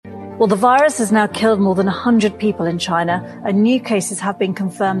Well, the virus has now killed more than 100 people in China, and new cases have been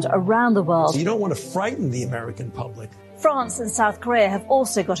confirmed around the world. So you don't want to frighten the American public. France and South Korea have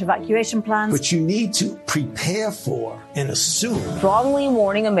also got evacuation plans. But you need to prepare for and assume. Strongly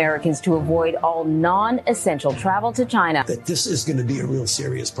warning Americans to avoid all non-essential travel to China. That this is going to be a real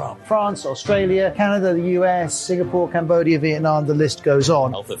serious problem. France, Australia, Canada, the US, Singapore, Cambodia, Vietnam, the list goes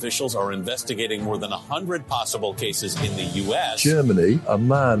on. Health officials are investigating more than 100 possible cases in the US. Germany, a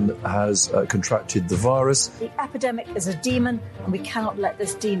man has contracted the virus. The epidemic is a demon, and we cannot let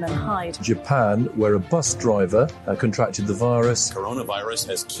this demon hide. Japan, where a bus driver contracted the virus. Coronavirus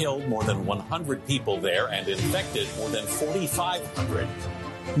has killed more than 100 people there and infected more than 4,500.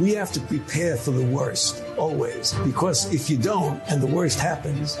 We have to prepare for the worst, always, because if you don't and the worst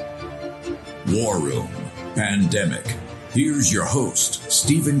happens. War Room Pandemic. Here's your host,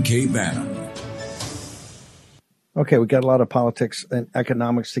 Stephen K. Bannon. Okay, we got a lot of politics and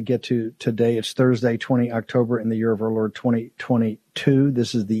economics to get to today. It's Thursday, 20 October in the year of our Lord 2022.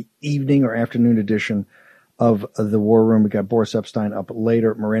 This is the evening or afternoon edition of the War Room. We got Boris Epshteyn up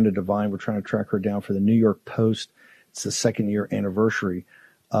later. Miranda Devine, we're trying to track her down for the New York Post. It's the second year anniversary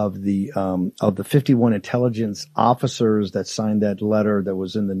of the 51 intelligence officers that signed that letter that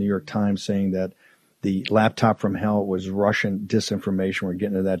was in the New York Times saying that the laptop from hell was Russian disinformation. We're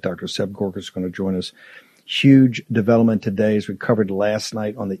getting to that. Dr. Seb Gorka is going to join us. Huge development today, as we covered last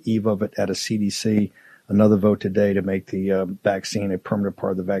night on the eve of it at a CDC. Another vote today to make the vaccine a permanent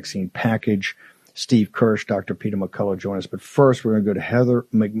part of the vaccine package. Steve Kirsch, Dr. Peter McCullough join us. But first, we're going to go to Heather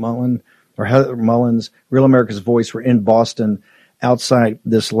Mullins, Real America's Voice. We're in Boston outside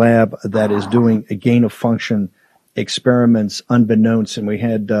this lab that is doing a gain-of-function experiments unbeknownst. And we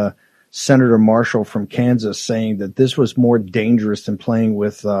had Senator Marshall from Kansas saying that this was more dangerous than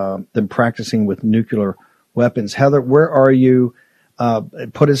than practicing with nuclear weapons. Heather, where are you?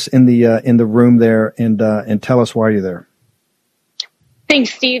 Put us in the room there and tell us why you're there.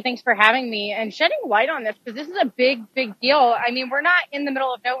 Thanks, Steve. Thanks for having me and shedding light on this, because this is a big, big deal. I mean, we're not in the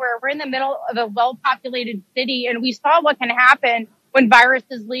middle of nowhere. We're in the middle of a well-populated city, and we saw what can happen when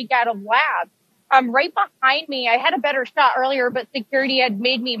viruses leak out of labs. Right behind me, I had a better shot earlier, but security had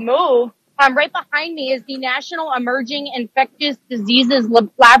made me move. Right behind me is the National Emerging Infectious Diseases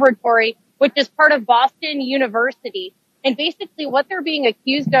Laboratory, which is part of Boston University. And basically what they're being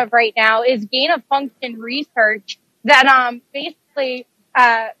accused of right now is gain-of-function research that basically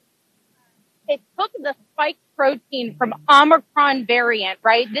it took the spike protein from Omicron variant,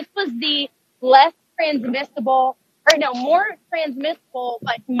 right? This was the more transmissible,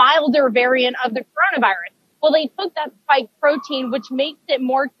 but milder variant of the coronavirus. Well, they took that spike protein, which makes it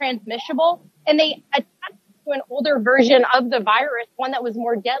more transmissible, and they attached it to an older version of the virus, one that was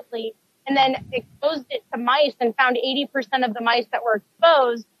more deadly, and then exposed it to mice and found 80% of the mice that were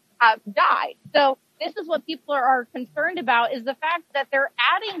exposed died. So this is what people are concerned about, is the fact that they're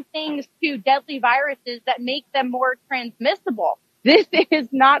adding things to deadly viruses that make them more transmissible. This is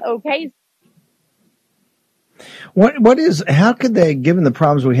not okay. How could they, given the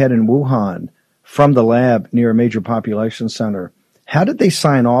problems we had in Wuhan from the lab near a major population center, how did they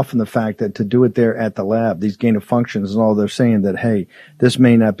sign off on the fact that to do it there at the lab, these gain of functions and all, they're saying that, hey, this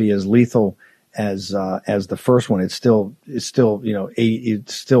may not be as lethal as the first one. It's still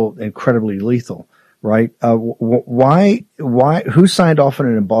incredibly lethal. Right? Who signed off on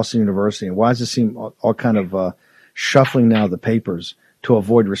it in Boston University? And why does it seem all kind of shuffling now the papers to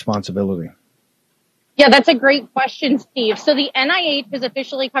avoid responsibility? Yeah, that's a great question, Steve. So the NIH has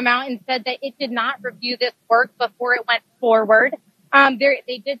officially come out and said that it did not review this work before it went forward.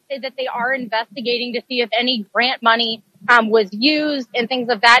 They did say that they are investigating to see if any grant money was used and things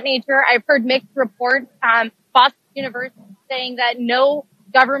of that nature. I've heard mixed reports. Boston University saying that no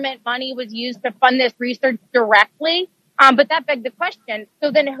government money was used to fund this research directly. But that begged the question, so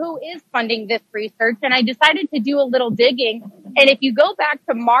then who is funding this research? And I decided to do a little digging. And if you go back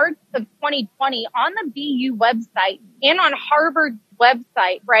to March of 2020 on the BU website and on Harvard's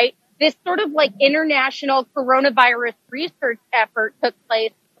website, right, this sort of like international coronavirus research effort took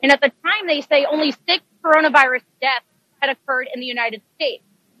place. And at the time, they say only 6 coronavirus deaths had occurred in the United States.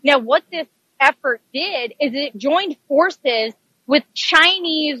 Now, what this effort did is it joined forces with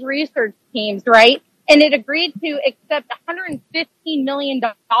Chinese research teams, right? And it agreed to accept $115 million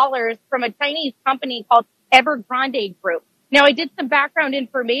from a Chinese company called Evergrande Group. Now, I did some background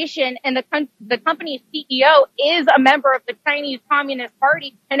information, and the company's CEO is a member of the Chinese Communist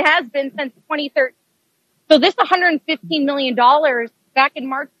Party and has been since 2013. So this $115 million back in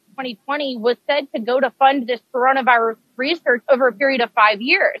March 2020 was said to go to fund this coronavirus research over a period of 5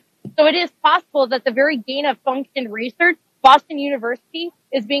 years. So it is possible that the very gain of function research Boston University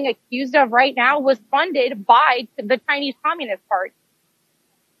is being accused of right now was funded by the Chinese Communist Party.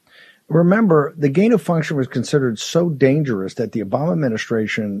 Remember, the gain of function was considered so dangerous that the Obama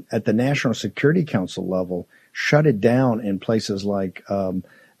administration at the National Security Council level shut it down in places like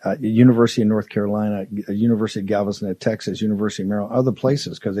University of North Carolina, University of Galveston at Texas, University of Maryland, other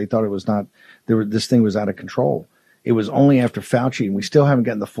places, because they thought it was not, this thing was out of control. It was only after Fauci, and we still haven't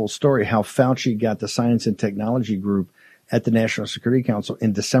gotten the full story, how Fauci got the Science and Technology Group at the National Security Council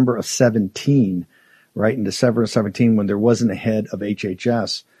in December of 17, right? In December of 17, when there wasn't a head of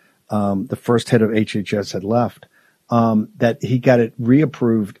HHS. The first head of HHS had left, that he got it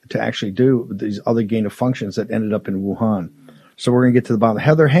reapproved to actually do these other gain of functions that ended up in Wuhan. So we're going to get to the bottom.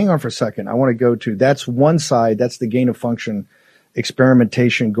 Heather, hang on for a second. I want to go to, that's one side. That's the gain of function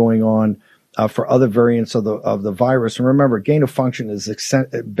experimentation going on for other variants of the virus. And remember, gain of function is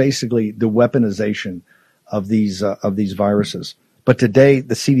basically the weaponization of these viruses. But today,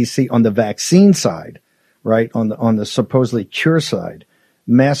 the CDC on the vaccine side, right, on the supposedly cure side,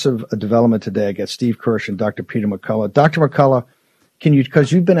 massive development today. I got Steve Kirsch and Dr. Peter McCullough. Dr. McCullough, can you,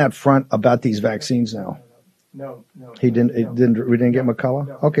 because you've been out front about these vaccines now. No. We didn't get McCullough?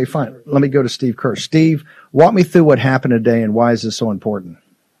 No. Okay, fine. Let me go to Steve Kirsch. Steve, walk me through what happened today and why is this so important?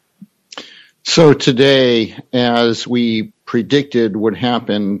 So today, as we predicted would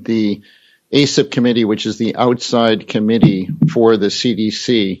happen, the ACIP committee, which is the outside committee for the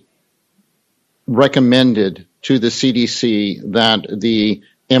CDC, recommended to the CDC that the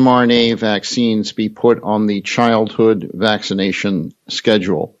mRNA vaccines be put on the childhood vaccination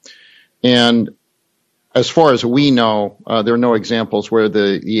schedule. And as far as we know, there are no examples where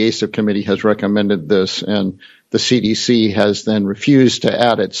the ACIP committee has recommended this and the CDC has then refused to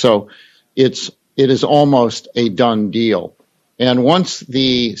add it. So it is almost a done deal. And once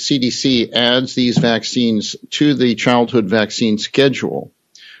the CDC adds these vaccines to the childhood vaccine schedule,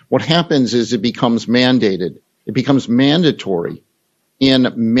 what happens is it becomes mandated. It becomes mandatory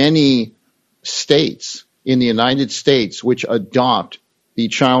in many states in the United States which adopt the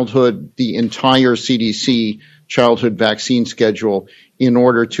entire CDC childhood vaccine schedule in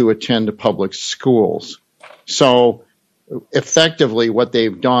order to attend public schools. So effectively what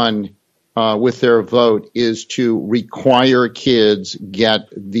they've done with their vote is to require kids get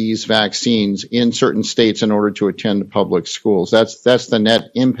these vaccines in certain states in order to attend public schools. That's the net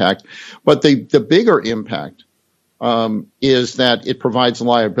impact. But the bigger impact is that it provides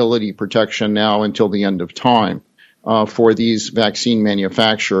liability protection now until the end of time for these vaccine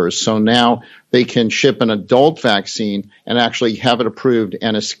manufacturers. So now they can ship an adult vaccine and actually have it approved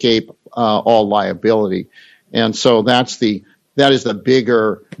and escape all liability. And so that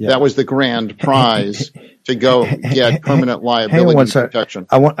was the grand prize to go get permanent liability protection.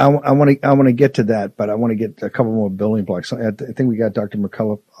 I want to get to that, but I want to get a couple more building blocks. I think we got Dr.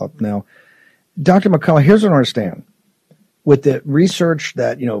 McCullough up now. Dr. McCullough, here's what I understand. With the research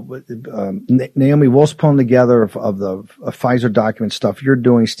that, Naomi Wolf's pulling together of the Pfizer document stuff you're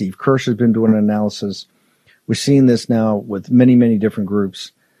doing, Steve Kirsch has been doing an analysis. We're seeing this now with many, many different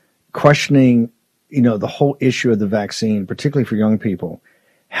groups questioning, the whole issue of the vaccine, particularly for young people.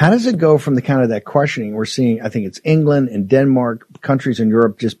 How does it go from the kind of that questioning we're seeing? I think it's England and Denmark, countries in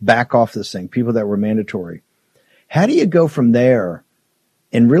Europe just back off this thing, people that were mandatory. How do you go from there?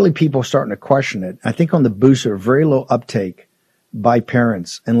 And really people starting to question it. I think on the booster, very low uptake by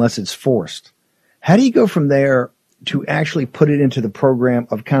parents unless it's forced. How do you go from there to actually put it into the program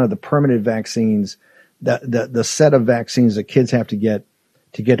of kind of the permanent vaccines, the set of vaccines that kids have to get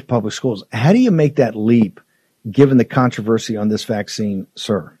to public schools? How do you make that leap given the controversy on this vaccine,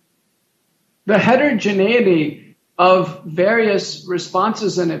 sir? The heterogeneity of various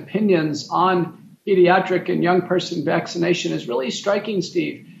responses and opinions on pediatric and young person vaccination is really striking,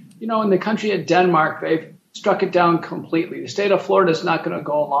 Steve. In the country of Denmark, they've struck it down completely. The state of Florida is not going to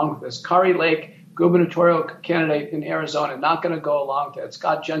go along with this. Kari Lake, gubernatorial candidate in Arizona, not going to go along with that.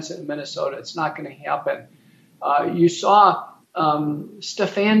 Scott Jensen in Minnesota, it's not going to happen. You saw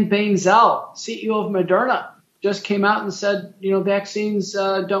Stefan Bainzel, CEO of Moderna, just came out and said, vaccines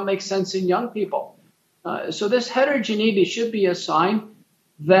don't make sense in young people. So this heterogeneity should be a sign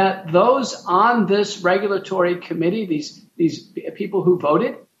that those on this regulatory committee, these people who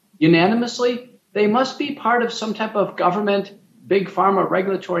voted unanimously, they must be part of some type of government, big pharma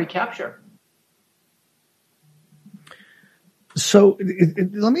regulatory capture. So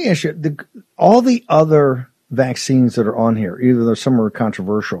let me ask you, all the other vaccines that are on here, either some are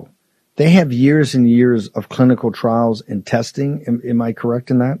controversial, they have years and years of clinical trials and testing. Am I correct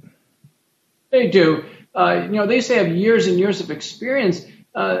in that? They do. They say have years and years of experience.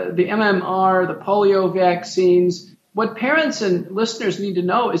 The MMR, the polio vaccines, what parents and listeners need to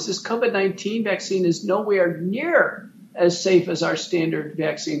know is this COVID-19 vaccine is nowhere near as safe as our standard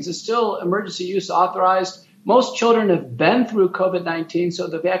vaccines. It's still emergency use authorized. Most children have been through COVID-19, so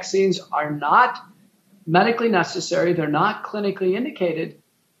the vaccines are not medically necessary. They're not clinically indicated,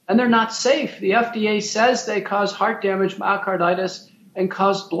 and they're not safe. The FDA says they cause heart damage, myocarditis, and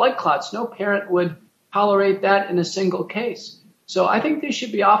cause blood clots. No parent would tolerate that in a single case. So I think they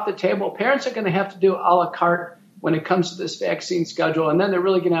should be off the table. Parents are going to have to do a la carte when it comes to this vaccine schedule, and then they're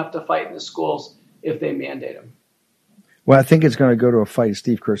really going to have to fight in the schools if they mandate them. Well, I think it's going to go to a fight.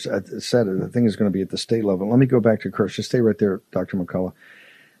 Steve Kirsch said it. I think it's going to be at the state level. Let me go back to Kirsch. Just stay right there, Dr. McCullough.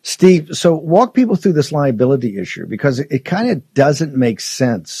 Steve, so walk people through this liability issue, because it kind of doesn't make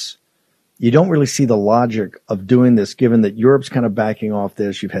sense. You don't really see the logic of doing this, given that Europe's kind of backing off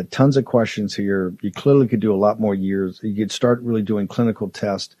this. You've had tons of questions here. You clearly could do a lot more years. You could start really doing clinical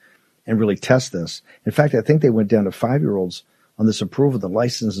tests and really test this. In fact, I think they went down to 5-year-olds on this approval. The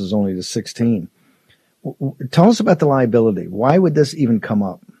license is only to 16. Tell us about the liability. Why would this even come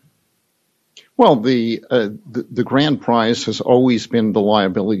up? Well, the grand prize has always been the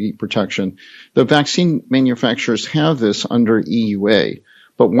liability protection. The vaccine manufacturers have this under EUA,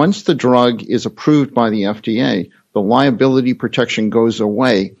 but once the drug is approved by the FDA, the liability protection goes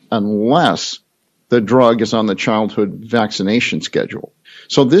away unless the drug is on the childhood vaccination schedule.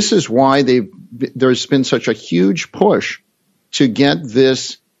 So this is why there's been such a huge push to get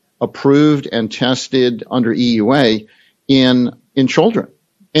this approved and tested under EUA in children.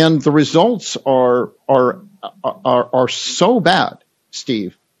 And the results are so bad,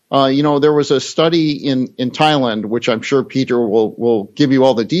 Steve. There was a study in Thailand, which I'm sure Peter will give you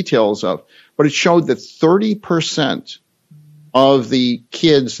all the details of, but it showed that 30% of the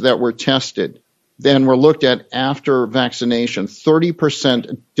kids that were tested then were looked at after vaccination.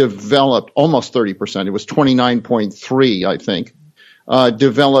 30% developed, almost 30%, it was 29.3, I think,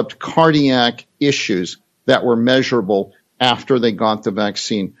 developed cardiac issues that were measurable after they got the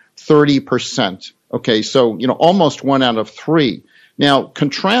vaccine. 30%. Okay, so, almost 1 out of 3. Now,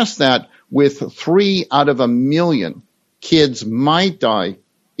 contrast that with 3 out of 1 million kids might die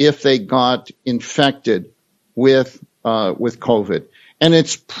if they got infected with COVID. And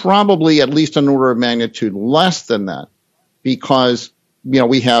it's probably at least an order of magnitude less than that, because,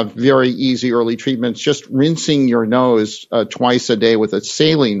 we have very easy early treatments. Just rinsing your nose twice a day with a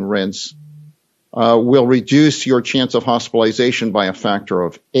saline rinse will reduce your chance of hospitalization by a factor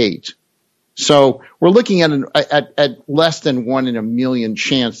of 8. So we're looking at less than 1 in 1 million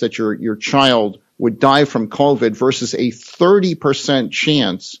chance that your child would die from COVID versus a 30%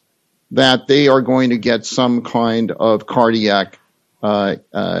 chance that they are going to get some kind of cardiac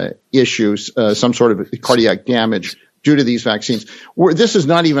issues, some sort of cardiac damage due to these vaccines. This is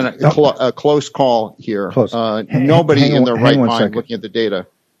not even a close call here. Nobody in their right mind looking at the data.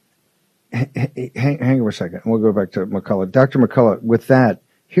 Hang on a second. We'll go back to McCullough. Dr. McCullough, with that,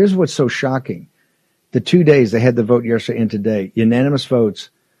 here's what's so shocking. The 2 days, they had the vote yesterday and today, unanimous votes.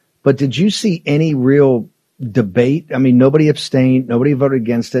 But did you see any real debate? I mean, nobody abstained. Nobody voted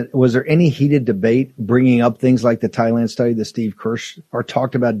against it. Was there any heated debate bringing up things like the Thailand study that Steve Kirsch, or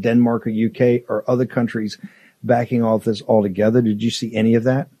talked about Denmark or UK or other countries backing off this altogether? Did you see any of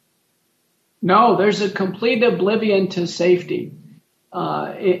that? No, there's a complete oblivion to safety.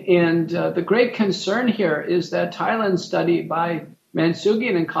 And the great concern here is that Thailand study by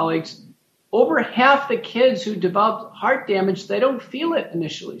Mansugian and colleagues, over half the kids who developed heart damage, they don't feel it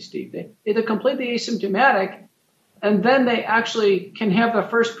initially, Steve. They're completely asymptomatic, and then they actually can have the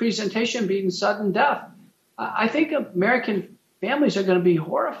first presentation being sudden death. I think American families are going to be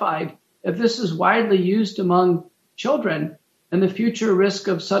horrified if this is widely used among children, and the future risk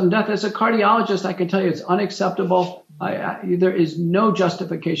of sudden death. As a cardiologist, I can tell you it's unacceptable. There is no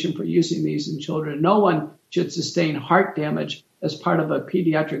justification for using these in children. No one should sustain heart damage as part of a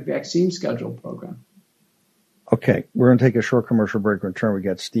pediatric vaccine schedule program. Okay, we're going to take a short commercial break. Return. We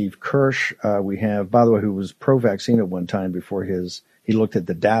got Steve Kirsch. We have, by the way, who was pro-vaccine at one time before he looked at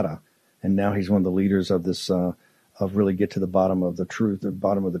the data, and now he's one of the leaders of this, of really get to the bottom of the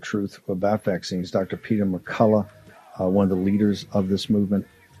truth about vaccines. Dr. Peter McCullough, one of the leaders of this movement.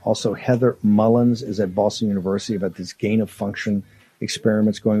 Also, Heather Mullins is at Boston University about this gain of function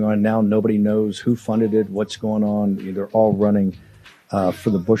experiments going on. Now nobody knows who funded it, what's going on. They're all running for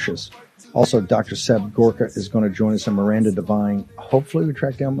the bushes. Also, Dr. Seb Gorka is going to join us, and Miranda Devine. Hopefully we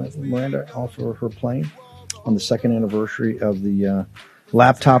track down Miranda off of her plane on the second anniversary of the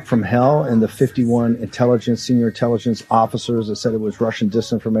laptop from hell and the 51 senior intelligence officers that said it was Russian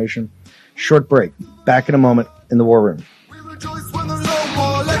disinformation. Short break. Back in a moment in the War Room.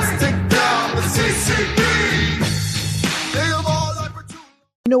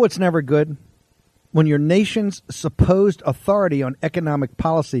 You know what's never good? When your nation's supposed authority on economic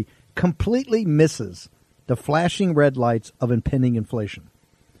policy completely misses the flashing red lights of impending inflation.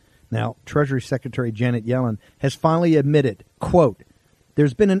 Now, Treasury Secretary Janet Yellen has finally admitted, quote,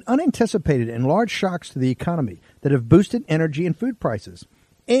 there's been an unanticipated and large shocks to the economy that have boosted energy and food prices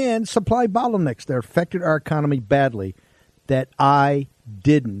and supply bottlenecks that affected our economy badly that I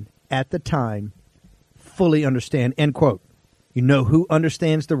didn't, at the time, fully understand, end quote. You know who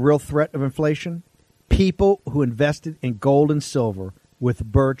understands the real threat of inflation? People who invested in gold and silver with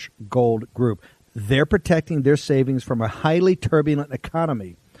Birch Gold Group. They're protecting their savings from a highly turbulent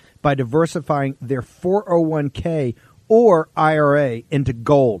economy by diversifying their 401k or IRA into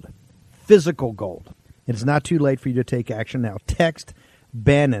gold, physical gold. It's not too late for you to take action now. Text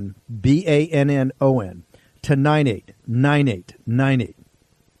Bannon, Bannon, to 989898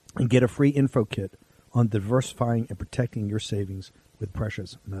 and get a free info kit on diversifying and protecting your savings with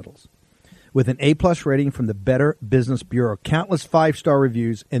precious metals. With an A-plus rating from the Better Business Bureau, countless 5-star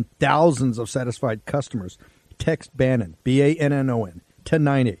reviews, and thousands of satisfied customers, text Bannon, Bannon, to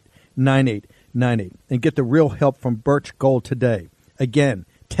 989898 and get the real help from Birch Gold today. Again,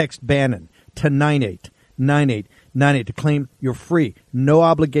 text Bannon to 989898 to claim your free,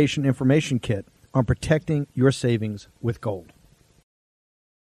 no-obligation information kit on protecting your savings with gold.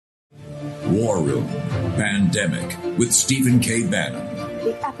 War Room Pandemic with Stephen K. Bannon.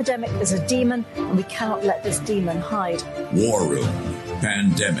 The epidemic is a demon, and we cannot let this demon hide. War Room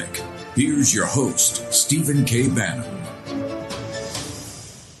Pandemic. Here's your host, Stephen K. Bannon.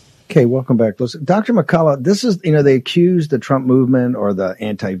 Okay, welcome back. Listen, Dr. McCullough, this is, they accuse the Trump movement or the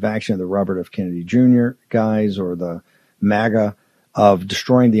anti-vaccine, the Robert F. Kennedy Jr. guys or the MAGA of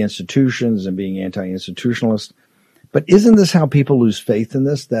destroying the institutions and being anti-institutionalist. But isn't this how people lose faith in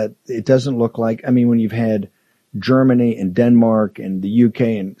this? That it doesn't look like, when you've had Germany and Denmark and the UK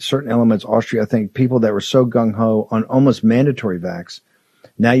and certain elements, Austria, I think people that were so gung-ho on almost mandatory vax,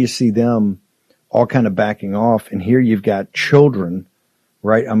 now you see them all kind of backing off. And here you've got children,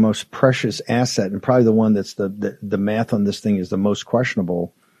 right? A most precious asset, and probably the one that's the math on this thing is the most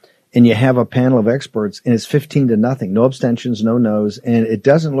questionable. And you have a panel of experts, and it's 15-0, no abstentions, no no's, and it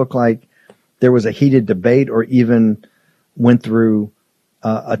doesn't look like there was a heated debate or even went through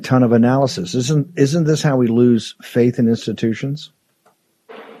a ton of analysis. Isn't this how we lose faith in institutions?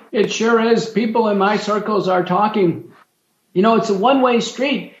 It sure is. People in my circles are talking. It's a one-way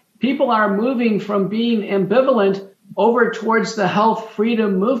street. People are moving from being ambivalent over towards the health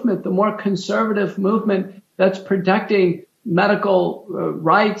freedom movement, the more conservative movement that's protecting medical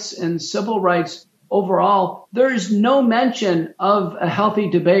rights and civil rights overall. There's no mention of a healthy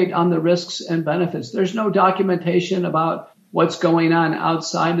debate on the risks and benefits. There's no documentation about what's going on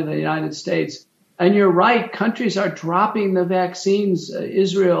outside of the United States. And you're right, countries are dropping the vaccines,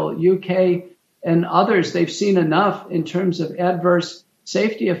 Israel, UK, and others. They've seen enough in terms of adverse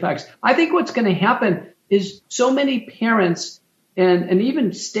safety effects. I think what's going to happen is so many parents and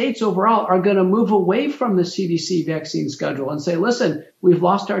even states overall are going to move away from the CDC vaccine schedule and say, listen, we've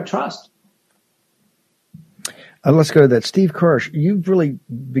lost our trust. Let's go to that. Steve Kirsch, you've really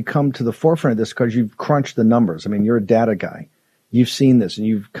become to the forefront of this because you've crunched the numbers. You're a data guy. You've seen this, and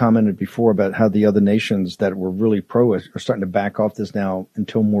you've commented before about how the other nations that were really pro are starting to back off this now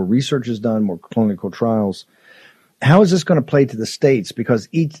until more research is done, more clinical trials. How is this going to play to the states? Because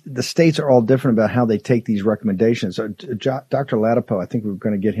the states are all different about how they take these recommendations. So Dr. Latipo, I think we're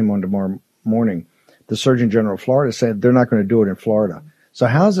going to get him on tomorrow morning. The Surgeon General of Florida said they're not going to do it in Florida. So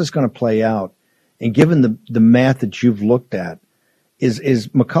how is this going to play out? And given the math that you've looked at, is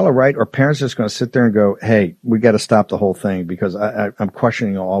McCullough right, or parents just going to sit there and go, hey, we got to stop the whole thing because I'm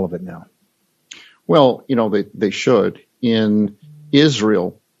questioning all of it now? Well, they should. In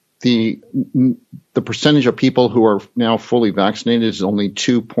Israel, the percentage of people who are now fully vaccinated is only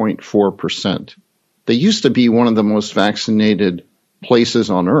 2.4%. They used to be one of the most vaccinated places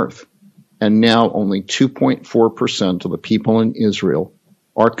on earth, and now only 2.4% of the people in Israel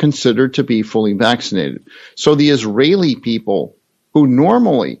are considered to be fully vaccinated. So the Israeli people who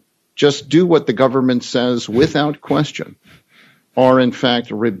normally just do what the government says without question are in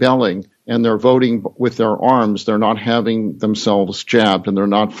fact rebelling, and they're voting with their arms. They're not having themselves jabbed, and they're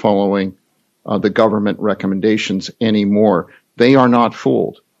not following the government recommendations anymore. They are not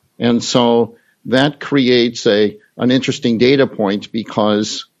fooled. And so that creates an interesting data point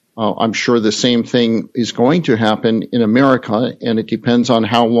because I'm sure the same thing is going to happen in America, and it depends on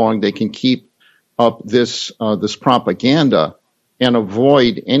how long they can keep up this propaganda and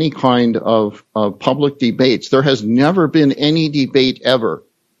avoid any kind of public debates. There has never been any debate ever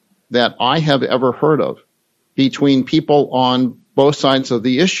that I have ever heard of between people on both sides of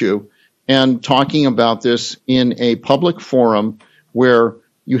the issue and talking about this in a public forum where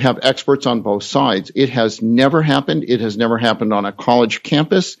you have experts on both sides. It has never happened. It has never happened on a college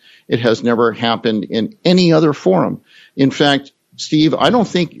campus. It has never happened in any other forum. In fact, Steve, I don't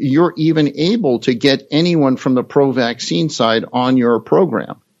think you're even able to get anyone from the pro-vaccine side on your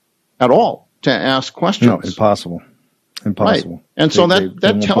program at all to ask questions. No, impossible. Impossible. Right. And so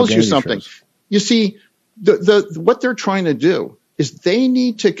that tells you something. Shows. You see, what they're trying to do is they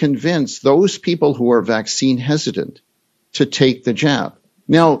need to convince those people who are vaccine hesitant to take the jab.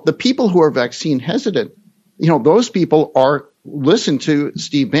 Now, the people who are vaccine hesitant, those people listen to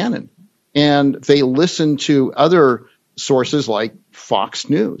Steve Bannon, and they listen to other sources like Fox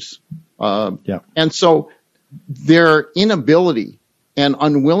News. And so their inability and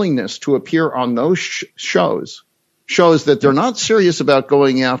unwillingness to appear on those shows that they're not serious about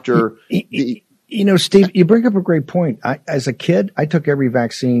going after the... Steve, you bring up a great point. As a kid, I took every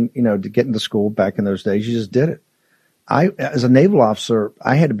vaccine, to get into school back in those days. You just did it. As a naval officer,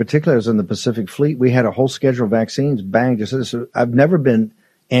 I had, particularly as in the Pacific Fleet, we had a whole schedule of vaccines. Bang, just this. I've never been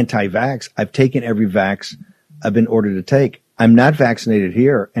anti-vax. I've taken every vax I've been ordered to take. I'm not vaccinated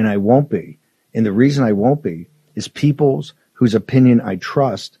here, and I won't be. And the reason I won't be is people's whose opinion I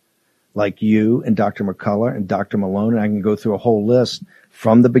trust, like you and Dr. McCullough and Dr. Malone, and I can go through a whole list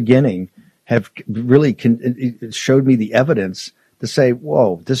from the beginning, have really it showed me the evidence to say,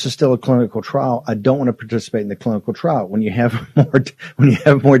 whoa, this is still a clinical trial. I don't want to participate in the clinical trial. When you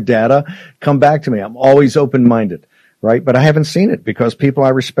have more data, come back to me. I'm always open-minded, right? But I haven't seen it because people I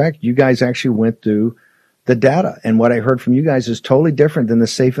respect, you guys actually went through the data. And what I heard from you guys is totally different than the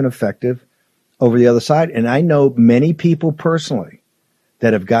safe and effective over the other side. And I know many people personally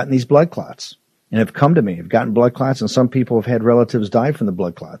that have gotten these blood clots and have come to me, have gotten blood clots, and some people have had relatives die from the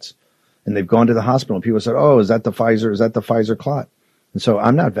blood clots. And they've gone to the hospital and people said, oh, is that the Pfizer clot? And so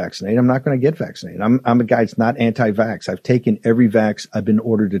I'm not vaccinated. I'm not going to get vaccinated. I'm a guy that's not anti-vax. I've taken every vax I've been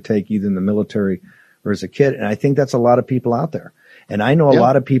ordered to take, either in the military or as a kid. And I think that's a lot of people out there. And I know a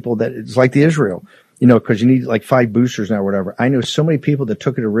lot of people that it's like the Israel, because you need like 5 boosters now or whatever. I know so many people that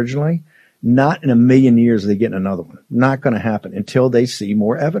took it originally. Not in a million years are they getting another one. Not going to happen until they see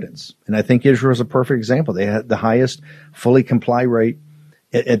more evidence. And I think Israel is a perfect example. They had the highest fully comply rate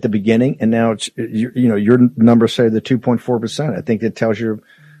at the beginning, and now it's, your numbers say the 2.4%. I think that tells you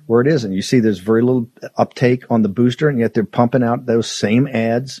where it is. And you see there's very little uptake on the booster, and yet they're pumping out those same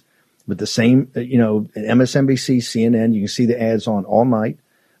ads with the same, MSNBC, CNN. You can see the ads on all night.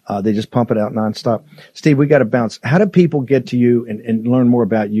 They just pump it out nonstop. Steve, we got to bounce. How do people get to you and learn more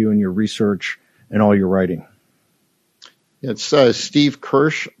about you and your research and all your writing? It's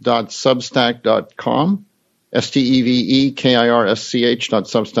stevekirsch.substack.com.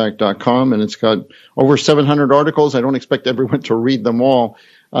 STEVEKIRSCH.substack.com, and it's got over 700 articles. I don't expect everyone to read them all,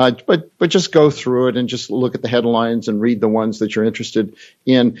 but just go through it and just look at the headlines and read the ones that you're interested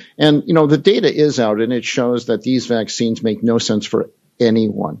in. And, the data is out, and it shows that these vaccines make no sense for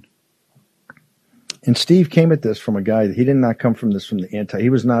anyone. And Steve came at this from a guy that he did not come from this from the he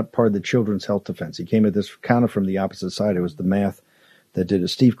was not part of the Children's Health Defense. He came at this kind of from the opposite side. It was the math that did it.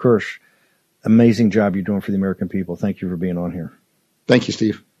 Steve Kirsch, amazing job you're doing for the American people. Thank you for being on here. Thank you,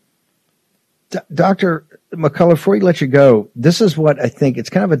 Steve. Dr. McCullough, before we let you go, this is what I think.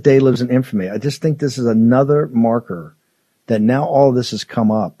 It's kind of a day lives in infamy. I just think this is another marker that now all of this has come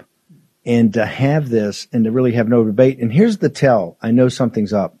up, and to have this and to really have no debate. And here's the tell. I know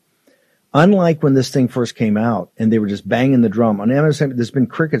something's up. Unlike when this thing first came out and they were just banging the drum on MSN, there's been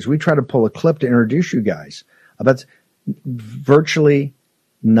crickets. We try to pull a clip to introduce you guys about virtually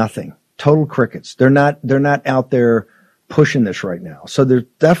nothing. Total crickets. They're not out there pushing this right now. So there's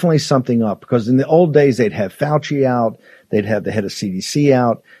definitely something up, because in the old days they'd have Fauci out, they'd have the head of CDC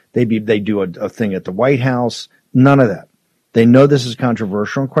out, they do a thing at the White House. None of that. They know this is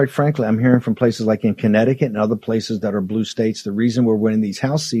controversial, and quite frankly, I'm hearing from places like in Connecticut and other places that are blue states, the reason we're winning these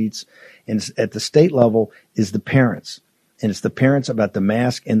House seats and at the state level is the parents. And it's the parents about the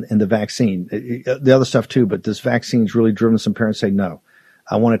mask and the vaccine. The other stuff too, but this vaccine's really driven some parents to say, no,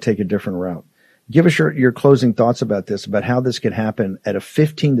 I want to take a different route. Give us your closing thoughts about this, about how this could happen at a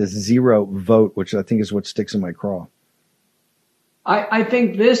 15-0 vote, which I think is what sticks in my craw. I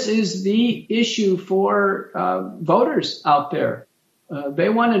think this is the issue for voters out there. They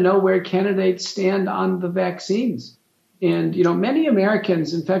want to know where candidates stand on the vaccines. And, many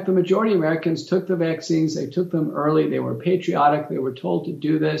Americans, in fact, the majority of Americans took the vaccines. They took them early. They were patriotic. They were told to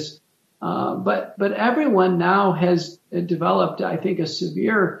do this. But everyone now has developed, I think, a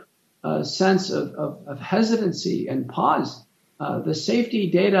severe sense of hesitancy and pause. The safety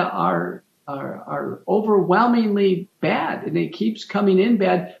data are are overwhelmingly bad, and it keeps coming in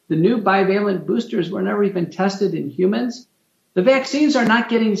bad. The new bivalent boosters were never even tested in humans. The vaccines are not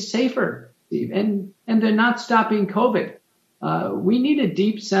getting safer, Steve, and they're not stopping COVID. We need a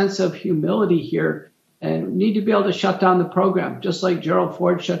deep sense of humility here, and need to be able to shut down the program, just like Gerald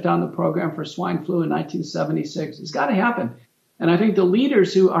Ford shut down the program for swine flu in 1976. It's got to happen. And I think the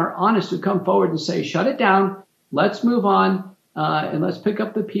leaders who are honest, who come forward and say, shut it down, let's move on, and let's pick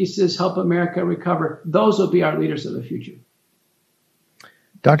up the pieces, help America recover, those will be our leaders of the future.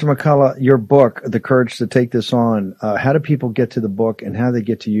 Dr. McCullough, your book, The Courage to Take This On, how do people get to the book, and how do they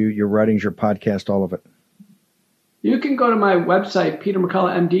get to you, your writings, your podcast, all of it? You can go to my website,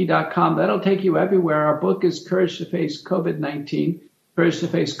 petermcculloughmd.com. That'll take you everywhere. Our book is Courage to Face COVID-19,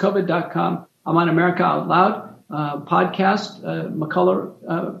 couragetofacecovid.com. I'm on America Out Loud podcast,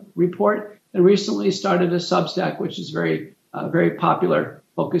 McCullough Report, and recently started a Substack, which is very popular,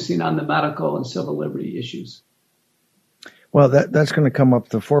 focusing on the medical and civil liberty issues. Well, that's going to come up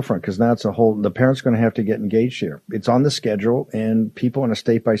to the forefront, because now the parents are going to have to get engaged here. It's on the schedule, and people on a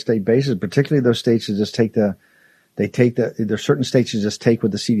state-by-state basis, particularly those states that just there's certain states that just take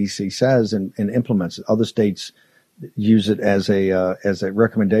what the CDC says and implements it. Other states use it as a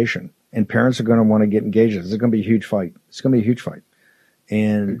recommendation, and parents are going to want to get engaged. It's going to be a huge fight.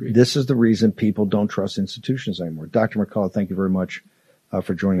 And this is the reason people don't trust institutions anymore. Dr. McCullough, thank you very much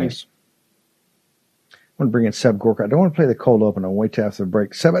for joining us. I want to bring in Seb Gorka. I don't want to play the cold open. I'll wait till after the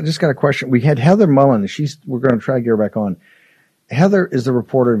break. Seb, I just got a question. We had Heather Mullen. We're going to try to get her back on. Heather is the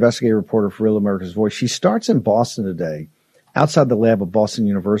investigative reporter for Real America's Voice. She starts in Boston today, outside the lab of Boston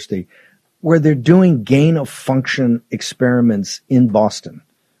University, where they're doing gain-of-function experiments in Boston,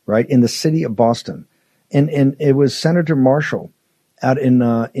 right, in the city of Boston. And it was Senator Marshall out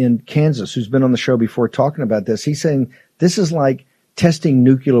in Kansas, who's been on the show before talking about this. He's saying this is like testing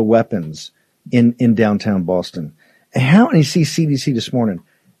nuclear weapons in downtown Boston. And you see CDC this morning.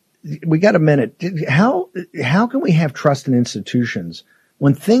 We got a minute. How can we have trust in institutions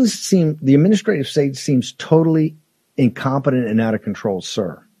when the administrative state seems totally incompetent and out of control,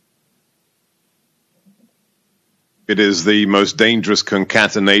 sir? It is the most dangerous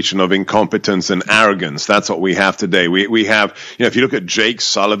concatenation of incompetence and arrogance. That's what we have today. We have, if you look at Jake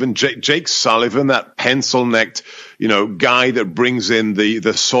Sullivan, Jake Sullivan, that pencil-necked, guy that brings in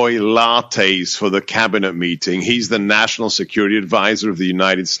the soy lattes for the cabinet meeting. He's the national security advisor of the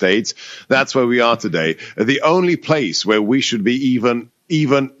United States. That's where we are today. The only place where we should be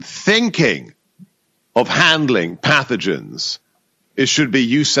even thinking of handling pathogens, it should be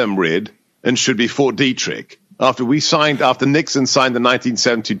USAMRIID and should be Fort Detrick. After Nixon signed the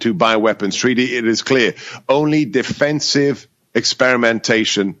 1972 Bioweapons Treaty, it is clear only defensive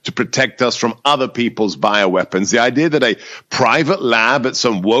experimentation to protect us from other people's bioweapons. The idea that a private lab at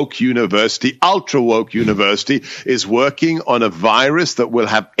some woke university, ultra woke university, is working on a virus that will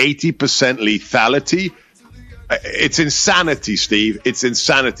have 80% lethality, it's insanity, Steve. It's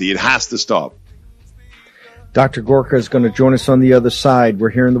insanity. It has to stop. Dr. Gorka is going to join us on the other side. We're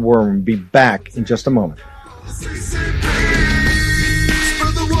here in the War Room. We'll be back in just a moment.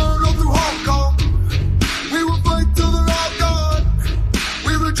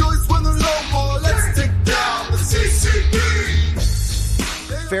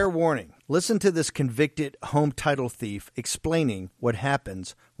 Fair warning. Listen to this convicted home title thief explaining what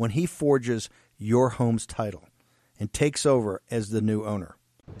happens when he forges your home's title and takes over as the new owner.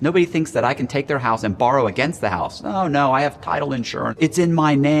 Nobody thinks that I can take their house and borrow against the house. Oh, no, I have title insurance. It's in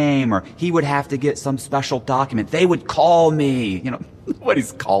my name. Or he would have to get some special document. They would call me.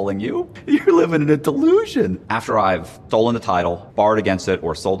 Nobody's calling you. You're living in a delusion. After I've stolen the title, borrowed against it,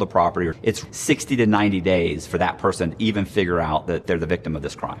 or sold the property, it's 60 to 90 days for that person to even figure out that they're the victim of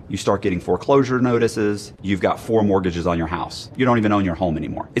this crime. You start getting foreclosure notices. You've got 4 mortgages on your house. You don't even own your home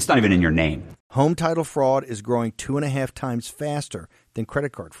anymore. It's not even in your name. Home title fraud is growing 2.5 times faster than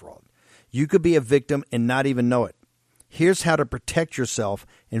credit card fraud. You could be a victim and not even know it. Here's how to protect yourself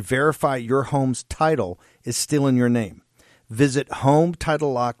and verify your home's title is still in your name. Visit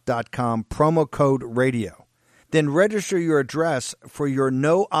HomeTitleLock.com, promo code radio. Then register your address for your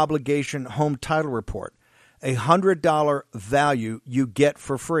no-obligation home title report, a $100 value you get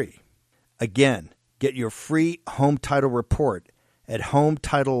for free. Again, get your free home title report at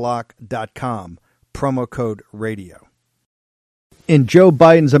HomeTitleLock.com, promo code radio. In Joe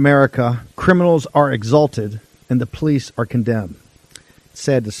Biden's America, criminals are exalted and the police are condemned. It's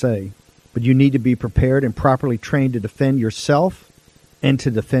sad to say, but you need to be prepared and properly trained to defend yourself and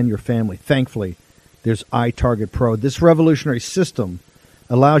to defend your family. Thankfully, there's iTarget Pro. This revolutionary system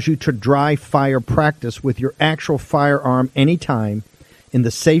allows you to dry fire practice with your actual firearm anytime in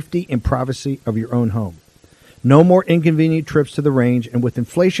the safety and privacy of your own home. No more inconvenient trips to the range, and with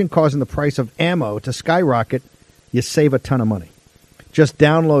inflation causing the price of ammo to skyrocket, you save a ton of money. Just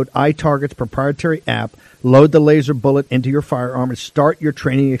download iTarget's proprietary app, load the laser bullet into your firearm, and start your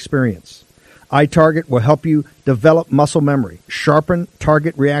training experience. iTarget will help you develop muscle memory, sharpen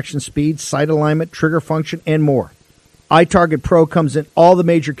target reaction speed, sight alignment, trigger function, and more. iTarget Pro comes in all the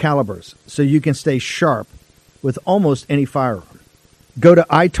major calibers, so you can stay sharp with almost any firearm. Go to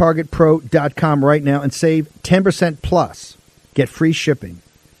itargetpro.com right now and save 10% plus. Get free shipping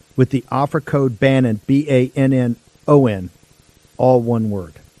with the offer code BANNON, BANNON, all one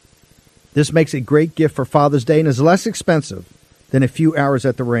word. This makes a great gift for Father's Day and is less expensive than a few hours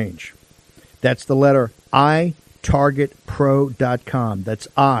at the range. That's the letter itargetpro.com. That's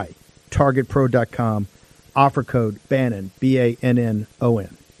itargetpro.com. Offer code BANNON, BANNON.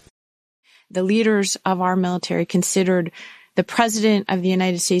 The leaders of our military considered the President of the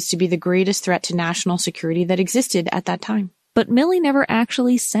United States to be the greatest threat to national security that existed at that time. But Milley never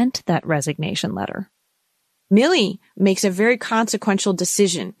actually sent that resignation letter. Milley makes a very consequential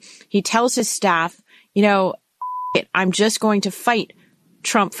decision. He tells his staff, I'm just going to fight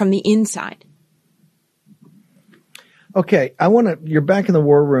Trump from the inside. Okay, you're back in the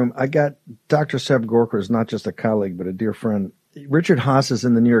war room. I got Dr. Seb Gorka is not just a colleague, but a dear friend. Richard Haass is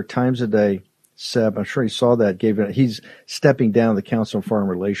in the New York Times today. Seb, I'm sure he saw that. He's stepping down the Council on Foreign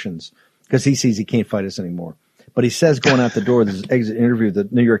Relations because he sees he can't fight us anymore. But he says going out the door with his exit interview with the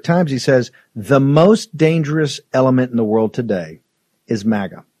New York Times, he says the most dangerous element in the world today is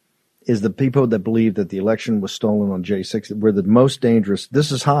MAGA, is the people that believe that the election was stolen on J6. We're the most dangerous. This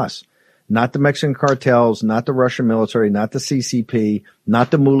is Haass, not the Mexican cartels, not the Russian military, not the CCP,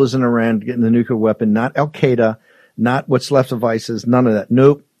 not the mullahs in Iran getting the nuclear weapon, not Al-Qaeda, not what's left of ISIS, none of that.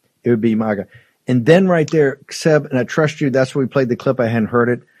 Nope, it would be MAGA. And then right there, Seb, and I trust you, that's why we played the clip. I hadn't heard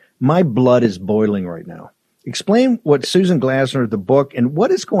it. My blood is boiling right now. Explain what Susan Glasner, the book, and what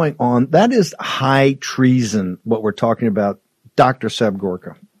is going on. That is high treason, what we're talking about. Dr. Seb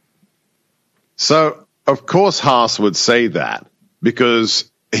Gorka. So, of course, Haass would say that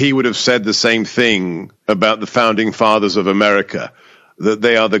because he would have said the same thing about the founding fathers of America, that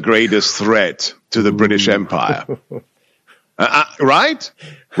they are the greatest threat to the British Empire. Right?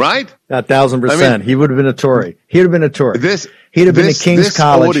 1,000%. I mean, he would have been a Tory. He'd have been a Tory. He'd have been at King's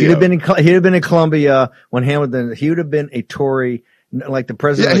College. Audio. He'd have been at Columbia when Hamilton. He would have been a Tory, like the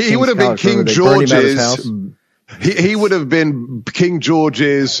president. Yeah, he would have been King George's. He would have been King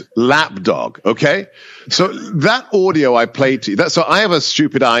George's lapdog. Okay, so that audio I played to you. So I have a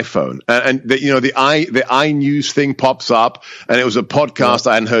stupid iPhone, and the iNews thing pops up, and it was a podcast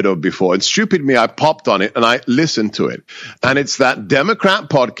I hadn't heard of before. And stupid me, I popped on it and I listened to it, and it's that Democrat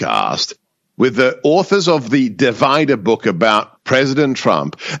podcast with the authors of the Divider book about President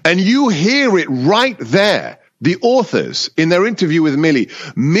Trump, and you hear it right there. The authors, in their interview with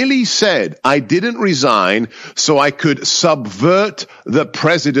Milley said, I didn't resign so I could subvert the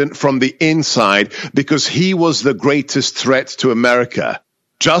president from the inside because he was the greatest threat to America.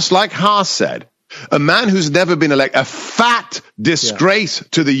 Just like Haass said, a man who's never been elected, a fat disgrace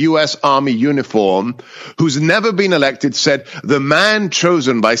to the U.S. Army uniform, who's never been elected, said the man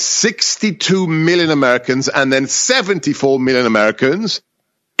chosen by 62 million Americans and then 74 million Americans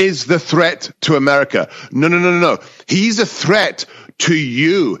is the threat to America. No. He's a threat to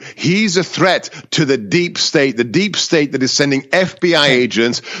you. He's a threat to the deep state that is sending FBI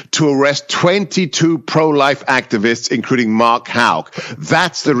agents to arrest 22 pro-life activists, including Mark Houck.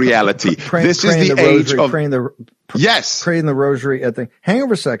 That's the reality. This is the age of praying the rosary at the. Hang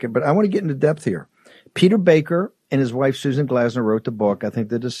over a second, but I want to get into depth here. Peter Baker and his wife Susan Glasner wrote the book. I think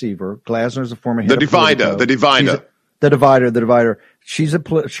The Deceiver. Glasner is a former head of Politico. The Divider. The Divider. She's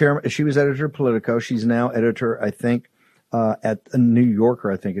chairman. She was editor of Politico. She's now editor, I think, at a New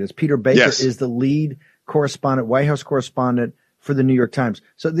Yorker. I think it is. Peter Baker is the lead correspondent, White House correspondent for the New York Times.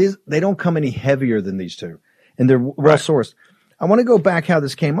 So they don't come any heavier than these two, and they're well sourced. I want to go back how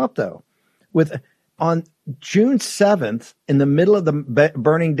this came up though. On June 7th, in the middle of the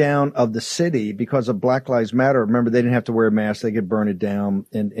burning down of the city because of Black Lives Matter. Remember, they didn't have to wear a mask; they could burn it down,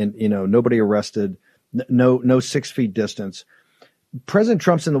 and nobody arrested. No 6 feet distance. President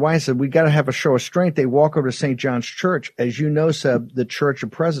Trump's in the White House said, we got to have a show of strength. They walk over to St. John's Church, as you know, Seb, the Church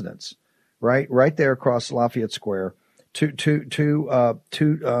of Presidents, right there across Lafayette Square to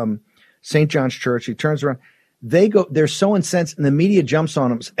St. John's Church. He turns around. They're so incensed, and the media jumps on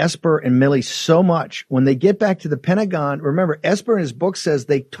them, Esper and Milley, so much. When they get back to the Pentagon, remember, Esper in his book says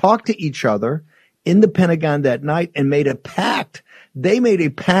they talked to each other in the Pentagon that night and made a pact. They made a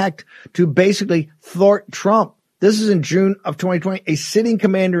pact to basically thwart Trump. This is in June of 2020, a sitting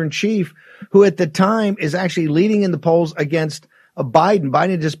commander-in-chief who at the time is actually leading in the polls against Biden.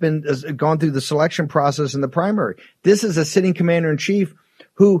 Biden had just gone through the selection process in the primary. This is a sitting commander-in-chief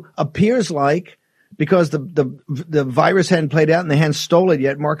who appears like, because the virus hadn't played out and they hadn't stolen it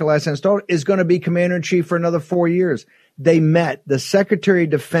yet, Mark Elias hadn't stolen it, is going to be commander-in-chief for another 4 years. They met, the Secretary of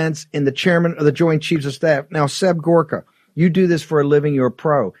Defense and the chairman of the Joint Chiefs of Staff. Now, Seb Gorka, you do this for a living, you're a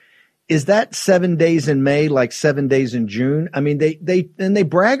pro. Is that 7 days in May like 7 days in June? I mean, they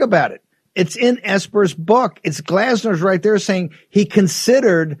brag about it. It's in Esper's book. It's Glasner's right there saying he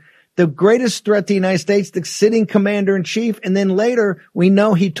considered the greatest threat to the United States, the sitting commander-in-chief, and then later we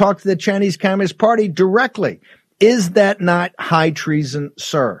know he talked to the Chinese Communist Party directly. Is that not high treason,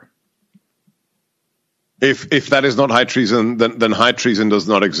 sir? If that is not high treason, then high treason does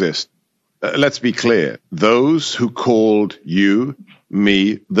not exist. Let's be clear. Those who called you,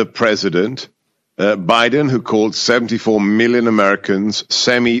 me, the president, Biden, who called 74 million Americans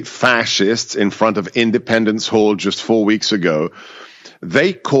semi-fascists in front of Independence Hall just 4 weeks ago,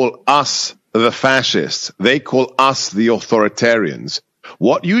 they call us the fascists. They call us the authoritarians.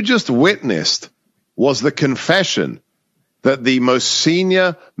 What you just witnessed was the confession that the most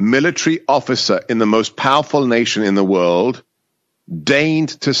senior military officer in the most powerful nation in the world deigned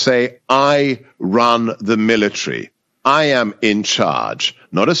to say, I run the military. I am in charge.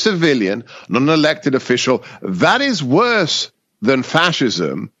 Not a civilian, not an elected official. That is worse than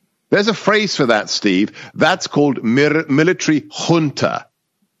fascism. There's a phrase for that, Steve. That's called military junta.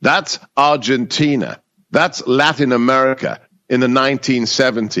 That's Argentina. That's Latin America in the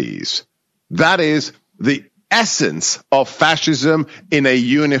 1970s. That is the essence of fascism in a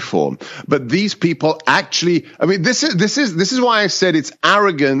uniform. But these people actually, I mean, this is why I said it's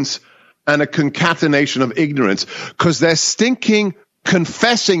arrogance and a concatenation of ignorance, because they're stinking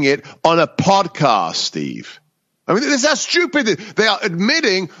confessing it on a podcast, Steve. I mean, this is how stupid it is. They are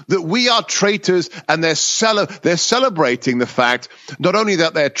admitting that we are traitors, and they're celebrating the fact not only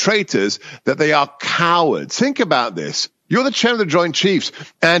that they're traitors, that they are cowards. Think about this. You're the chairman of the Joint Chiefs,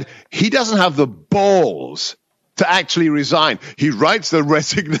 and he doesn't have the balls to actually resign. He writes the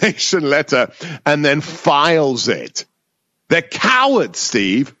resignation letter and then files it. They're cowards,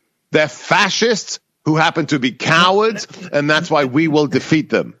 Steve. They're fascists who happen to be cowards, and that's why we will defeat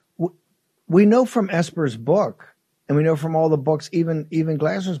them. We know from Esper's book, and we know from all the books, even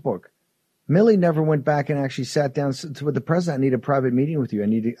Glasser's book, Milley never went back and actually sat down with the president. I need a private meeting with you.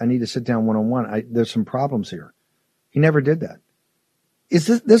 I need to sit down one-on-one. There's some problems here. He never did that. Is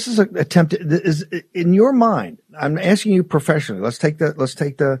this is an attempt? Is in your mind? I'm asking you professionally. Let's take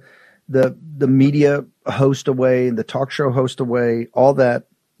the media host away, the talk show host away, all that.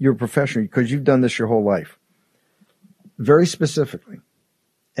 You're a professional because you've done this your whole life. Very specifically,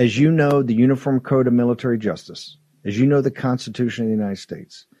 as you know, the Uniform Code of Military Justice, as you know, the Constitution of the United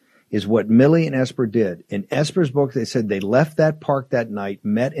States, is what Milley and Esper did. In Esper's book, they said they left that park that night,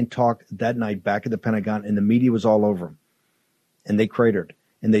 met and talked that night back at the Pentagon, and the media was all over them. And they cratered.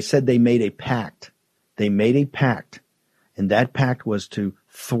 And they said they made a pact. They made a pact. And that pact was to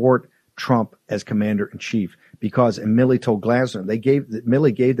thwart Trump as commander-in-chief. Because, and Milley told Glasner,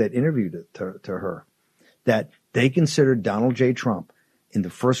 Milley gave that interview to her, that they considered Donald J. Trump in the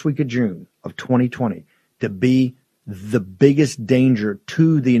first week of June of 2020 to be the biggest danger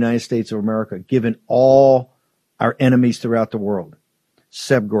to the United States of America, given all our enemies throughout the world.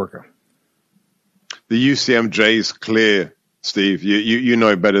 Seb Gorka. The UCMJ is clear, Steve. You know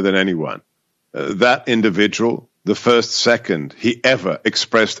it better than anyone. That individual, the first second he ever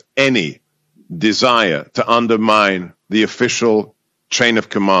expressed any desire to undermine the official chain of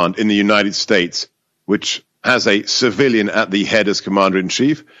command in the United States, which has a civilian at the head as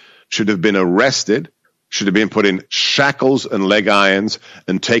commander-in-chief, should have been arrested, should have been put in shackles and leg irons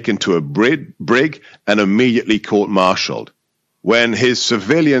and taken to a brig and immediately court-martialed. When his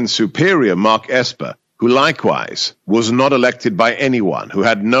civilian superior, Mark Esper, who likewise was not elected by anyone, who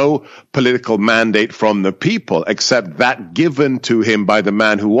had no political mandate from the people except that given to him by the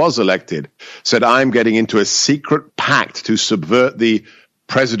man who was elected, said, I'm getting into a secret pact to subvert the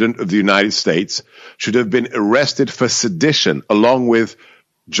president of the United States, should have been arrested for sedition along with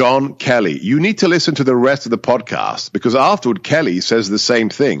John Kelly. You need to listen to the rest of the podcast because afterward Kelly says the same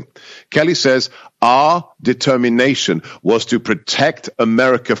thing. Kelly says, our determination was to protect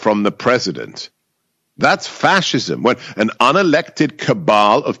America from the president. That's fascism. When an unelected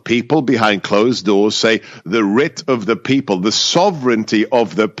cabal of people behind closed doors say the writ of the people, the sovereignty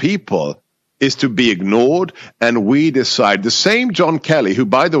of the people is to be ignored, and we decide. The same John Kelly, who,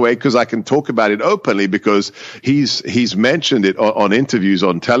 by the way, because I can talk about it openly because he's mentioned it on interviews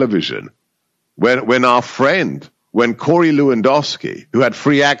on television, when our friend when Corey Lewandowski, who had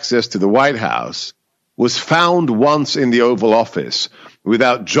free access to the White House, was found once in the Oval Office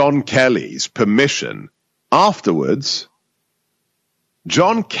without John Kelly's permission. Afterwards,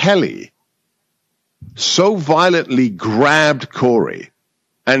 John Kelly so violently grabbed Corey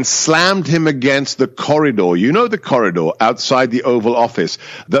and slammed him against the corridor, you know, the corridor outside the Oval Office,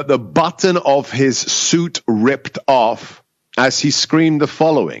 that the button of his suit ripped off as he screamed the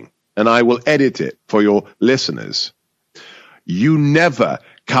following, and I will edit it for your listeners. "You never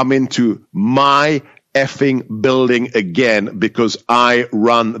come into my effing building again because I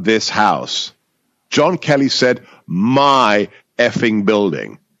run this house." John Kelly said, "My effing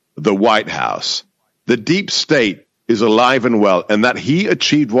building, the White House." The deep state is alive and well, and that he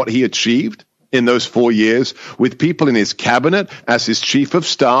achieved what he achieved in those 4 years with people in his cabinet as his chief of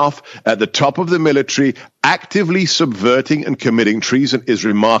staff at the top of the military actively subverting and committing treason is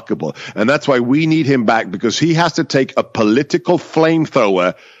remarkable. And that's why we need him back, because he has to take a political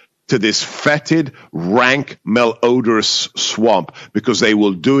flamethrower to this fetid, rank, malodorous swamp, because they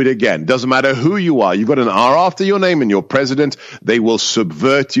will do it again. Doesn't matter who you are. You've got an R after your name and you're president. They will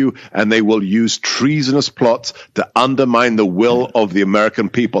subvert you, and they will use treasonous plots to undermine the will of the American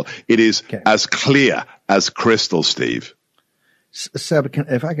people. It is as clear as crystal, Steve. Seb,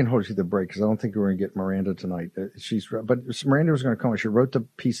 if I can hold you to the break, because I don't think we're going to get Miranda tonight. But Miranda was going to come. She wrote the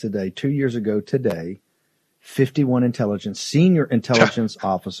piece today, 2 years ago today. 51 senior intelligence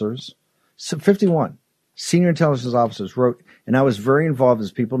officers, 51 senior intelligence officers wrote, and I was very involved,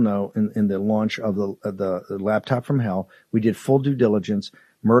 as people know, in the launch of the laptop from hell. We did full due diligence.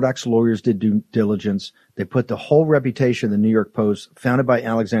 Murdoch's lawyers did due diligence. They put the whole reputation of the New York Post, founded by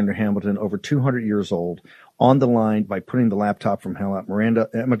Alexander Hamilton, over 200 years old, on the line by putting the laptop from hell out.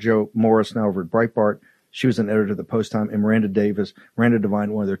 Emma Jo Morris, now over at Breitbart, she was an editor of the Post-Time, and Miranda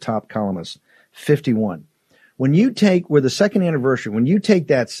Devine, one of their top columnists. 51. When you take, we're the second anniversary, when you take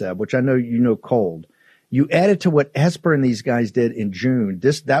that, Seb, which I know you know cold, you add it to what Esper and these guys did in June.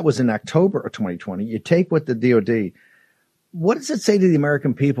 That was in October of 2020. You take what the DOD, what does it say to the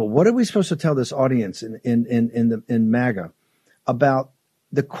American people? What are we supposed to tell this audience in MAGA about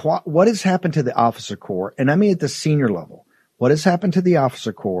what has happened to the officer corps? And I mean at the senior level. What has happened to the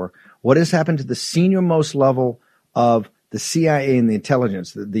officer corps? What has happened to the senior most level of the CIA and the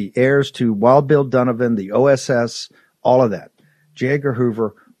intelligence, the heirs to Wild Bill Donovan, the OSS, all of that. J. Edgar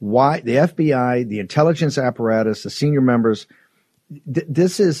Hoover, why the FBI, the intelligence apparatus, the senior members,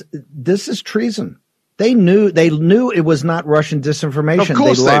 this is treason. They knew it was not Russian disinformation. Of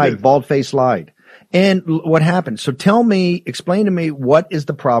course they lied, they did. bald-faced lied. And what happened? So explain to me, what is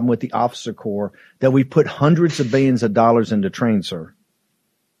the problem with the officer corps that we put hundreds of billions of dollars into train, sir?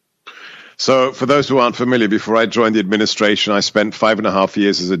 So for those who aren't familiar, before I joined the administration, I spent 5.5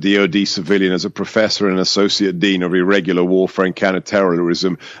 years as a DOD civilian, as a professor and associate dean of irregular warfare and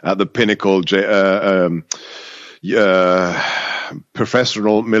counterterrorism at the Pinnacle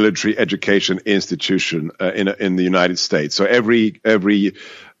Professional Military Education Institution in the United States. So every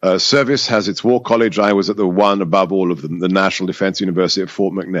service has its war college. I was at the one above all of them, the National Defense University at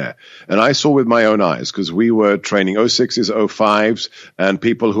Fort McNair. And I saw with my own eyes, because we were training 06s, 05s, and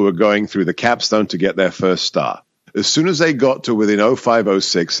people who were going through the capstone to get their first star. As soon as they got to within 05,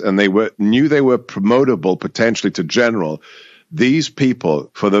 06, and knew they were promotable potentially to general, these people,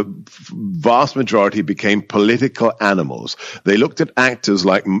 for the vast majority, became political animals. They looked at actors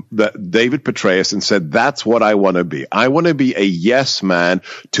like David Petraeus and said, that's what I want to be. I want to be a yes man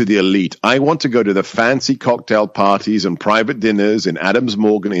to the elite. I want to go to the fancy cocktail parties and private dinners in Adams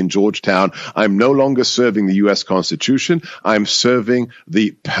Morgan in Georgetown. I'm no longer serving the U.S. Constitution. I'm serving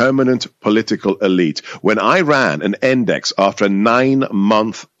the permanent political elite. When I ran an index after a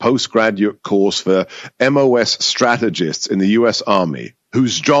 9-month postgraduate course for MOS strategists in the U.S. Army,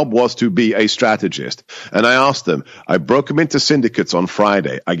 whose job was to be a strategist. And I asked them, I broke them into syndicates on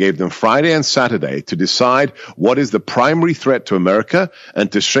Friday. I gave them Friday and Saturday to decide what is the primary threat to America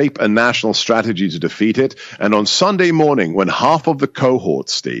and to shape a national strategy to defeat it. And on Sunday morning, when half of the cohort,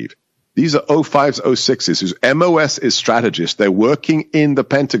 Steve, these are 05s, 06s, whose MOS is strategists. They're working in the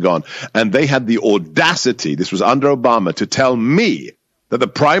Pentagon. And they had the audacity, this was under Obama, to tell me that the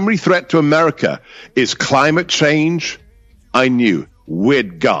primary threat to America is climate change. I knew we're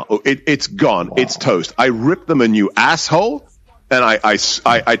gone. It's gone. Wow. It's toast. I ripped them a new asshole. And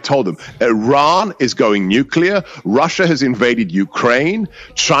I told them, Iran is going nuclear. Russia has invaded Ukraine.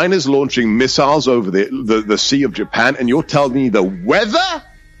 China's launching missiles over the Sea of Japan. And you're telling me the weather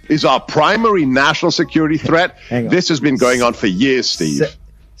is our primary national security threat? This has been going on for years, Steve.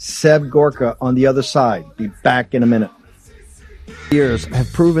 Seb Gorka on the other side. Be back in a minute. Years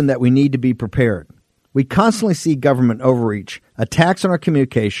have proven that we need to be prepared. We constantly see government overreach, attacks on our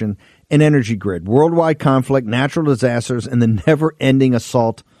communication and energy grid, worldwide conflict, natural disasters, and the never-ending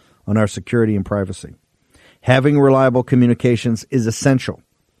assault on our security and privacy. Having reliable communications is essential.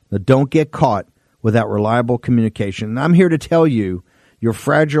 Now, don't get caught without reliable communication. And I'm here to tell you, your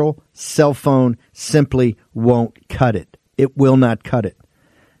fragile cell phone simply won't cut it. It will not cut it.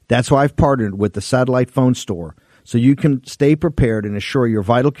 That's why I've partnered with the Satellite Phone Store, so you can stay prepared and assure your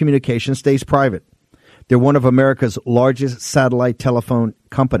vital communication stays private. They're one of America's largest satellite telephone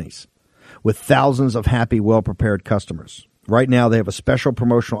companies with thousands of happy, well-prepared customers. Right now, they have a special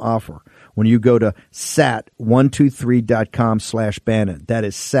promotional offer when you go to sat123.com/Bannon. That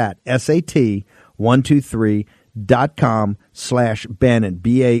is SAT, SAT123.com/Bannon,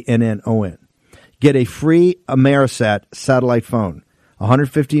 BANNON. Get a free Amerisat satellite phone,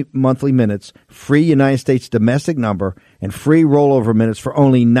 150 monthly minutes, free United States domestic number, and free rollover minutes for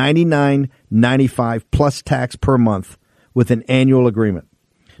only $99.95 plus tax per month with an annual agreement.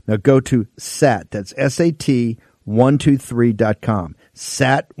 Now go to SAT, that's SAT123.com,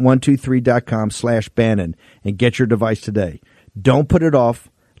 SAT123.com/Bannon, and get your device today. Don't put it off.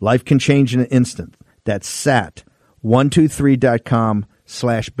 Life can change in an instant. That's SAT123.com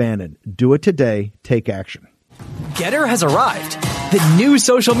 /Bannon. Do it today. Take action. Getter has arrived. The new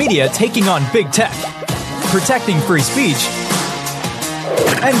social media taking on big tech, protecting free speech,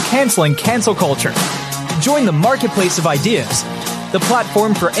 and canceling cancel culture. Join the marketplace of ideas. The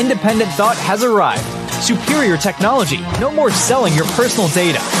platform for independent thought has arrived. Superior technology. No more selling your personal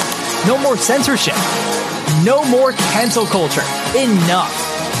data. No more censorship. No more cancel culture. Enough.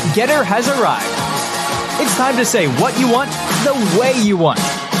 Getter has arrived. It's time to say what you want, the way you want.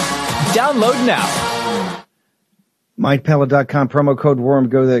 Download now. MyPillow.com, promo code WORM.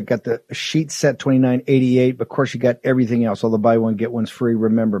 Go there. Got the sheet set $29.88. Of course, you got everything else. All the buy one, get one's free.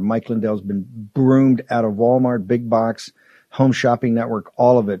 Remember, Mike Lindell's been broomed out of Walmart, Big Box, Home Shopping Network,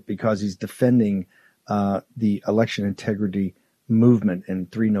 all of it, because he's defending the election integrity movement in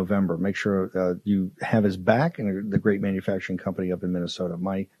 3 November. Make sure you have his back, and the great manufacturing company up in Minnesota.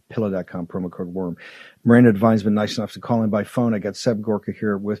 MyPillow.com, promo code WORM. Miranda Devine's been nice enough to call in by phone. I got Seb Gorka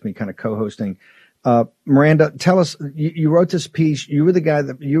here with me, kind of co-hosting. Miranda, tell us, you wrote this piece. You were the guy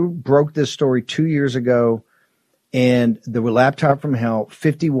that you broke this story 2 years ago, and the laptop from hell,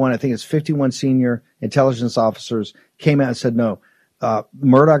 51 senior intelligence officers came out and said, no,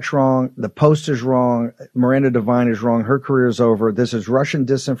 Murdoch's wrong. The Post is wrong. Miranda Devine is wrong. Her career is over. This is Russian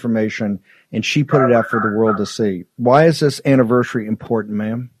disinformation, and she put it out for the world to see. Why is this anniversary important,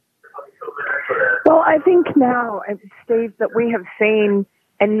 ma'am? Well, I think now, Steve, that we have seen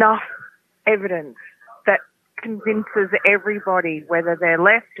enough evidence that convinces everybody, whether they're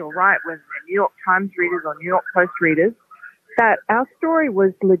left or right, whether they're New York Times readers or New York Post readers, that our story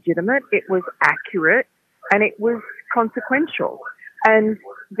was legitimate, it was accurate, and it was consequential. And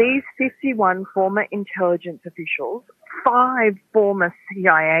these 51 former intelligence officials, 5 former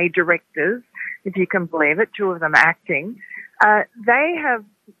CIA directors, if you can believe it, 2 of them acting, they have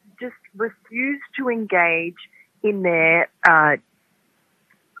just refused to engage in their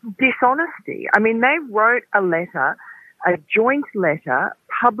dishonesty. I mean, they wrote a letter, a joint letter,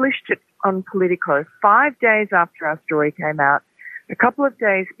 published it on Politico 5 days after our story came out, a couple of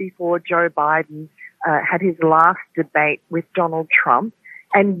days before Joe Biden had his last debate with Donald Trump,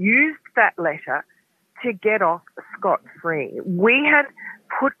 and used that letter to get off scot-free. We had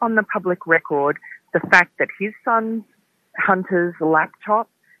put on the public record the fact that his son's Hunter's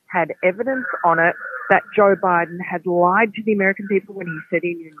laptop had evidence on it that Joe Biden had lied to the American people when he said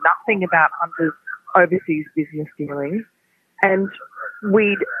he knew nothing about Hunter's overseas business dealings. And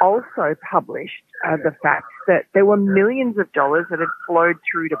we'd also published the fact that there were millions of dollars that had flowed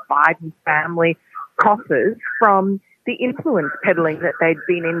through to Biden family coffers from the influence peddling that they'd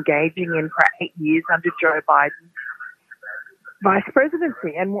been engaging in for 8 years under Joe Biden's vice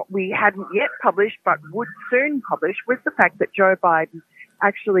presidency. And what we hadn't yet published but would soon publish was the fact that Joe Biden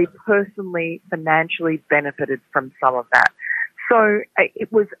actually personally, financially benefited from some of that. So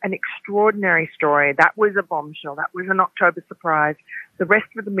it was an extraordinary story. That was a bombshell. That was an October surprise. The rest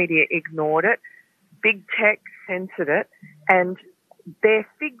of the media ignored it. Big tech censored it. And their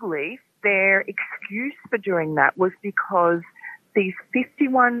fig leaf, their excuse for doing that was because these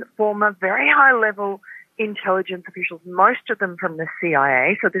 51 former very high-level intelligence officials, most of them from the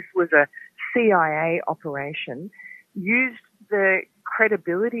CIA, so this was a CIA operation, used the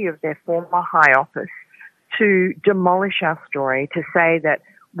credibility of their former high office to demolish our story, to say that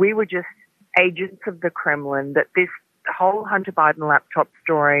we were just agents of the Kremlin, that this whole Hunter Biden laptop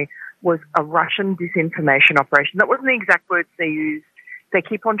story was a Russian disinformation operation. That wasn't the exact words they used they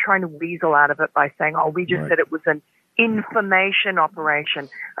keep on trying to weasel out of it by saying, oh, we just said it was an information operation.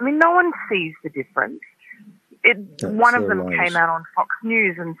 I mean, no one sees the difference. One of them came out on Fox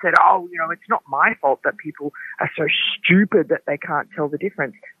News and said, oh, it's not my fault that people are so stupid that they can't tell the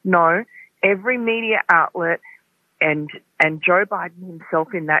difference. No, every media outlet and Joe Biden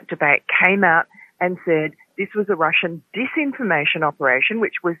himself in that debate came out and said this was a Russian disinformation operation,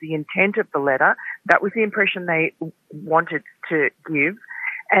 which was the intent of the letter. That was the impression they wanted to give.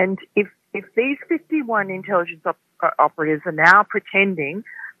 And if these 51 intelligence operatives are now pretending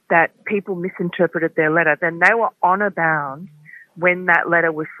that people misinterpreted their letter, then they were honor bound when that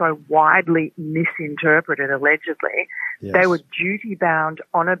letter was so widely misinterpreted, allegedly. Yes. They were duty bound,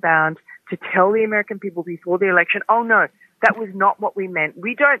 honor bound to tell the American people before the election, oh no, that was not what we meant.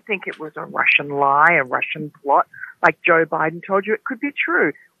 We don't think it was a Russian lie, a Russian plot, like Joe Biden told you. It could be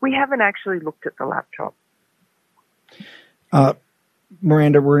true. We haven't actually looked at the laptop.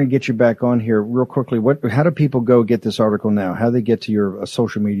 Miranda, we're going to get you back on here real quickly. How do people go get this article now? How do they get to your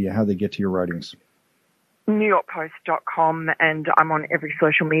social media? How do they get to your writings? NewYorkPost.com, and I'm on every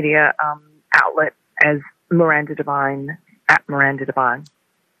social media outlet as Miranda Devine, at Miranda Devine.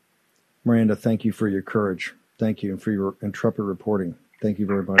 Miranda, thank you for your courage. Thank you, and for your intrepid reporting. Thank you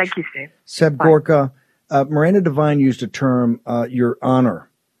very much. Thank you, Steve. Seb Gorka, Miranda Devine used a term, your honor.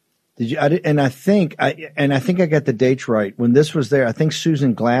 Did you? I think I got the dates right. When this was there, I think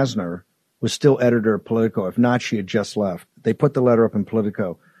Susan Glasner was still editor of Politico. If not, she had just left. They put the letter up in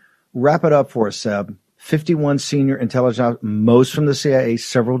Politico. Wrap it up for us, Seb. 51 senior intelligence, most from the CIA,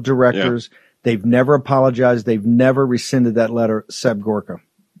 several directors. Yeah. They've never apologized. They've never rescinded that letter. Seb Gorka.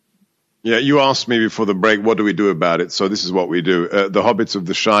 Yeah, you asked me before the break, what do we do about it? So this is what we do. The hobbits of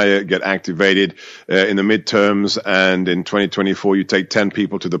the Shire get activated in the midterms, and in 2024, you take 10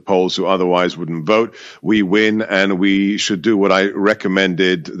 people to the polls who otherwise wouldn't vote. We win, and we should do what I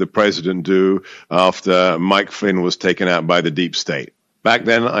recommended the president do after Mike Flynn was taken out by the deep state. Back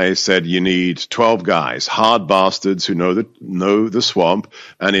then, I said you need 12 guys, hard bastards who know the swamp,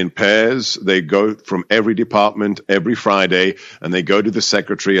 and in pairs, they go from every department every Friday, and they go to the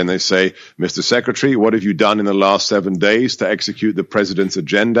secretary and they say, Mr. Secretary, what have you done in the last 7 days to execute the president's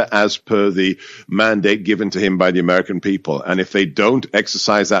agenda as per the mandate given to him by the American people? And if they don't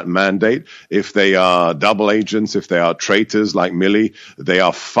exercise that mandate, if they are double agents, if they are traitors like Milley, they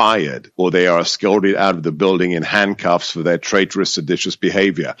are fired, or they are escorted out of the building in handcuffs for their traitorous, seditious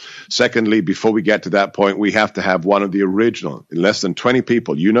behavior. Secondly, before we get to that point, we have to have one of the original, less than 20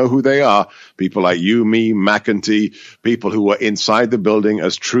 people. You know who they are. People like you, me, McEntee, people who were inside the building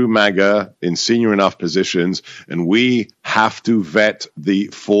as true MAGA in senior enough positions. And we have to vet the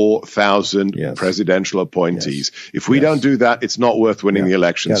 4,000 presidential appointees. If we don't do that, it's not worth winning the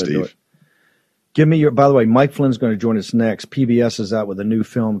election, Steve. Give me by the way, Mike Flynn's going to join us next. PBS is out with a new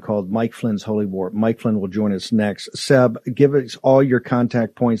film called Mike Flynn's Holy War. Mike Flynn will join us next. Seb, give us all your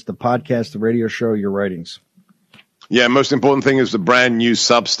contact points, the podcast, the radio show, your writings. Yeah, most important thing is the brand new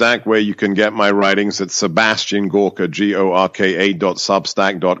Substack where you can get my writings at Sebastian Gorka,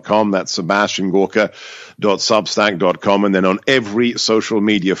 GORKA.substack.com. That's SebastianGorka.substack.com. And then on every social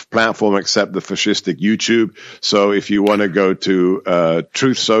media platform except the fascistic YouTube. So if you want to go to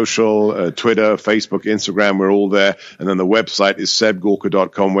Truth Social, Twitter, Facebook, Instagram, we're all there. And then the website is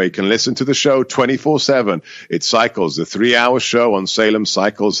SebGorka.com where you can listen to the show 24/7. It cycles, the 3-hour show on Salem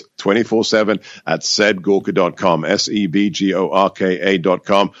cycles 24/7 at SebGorka.com.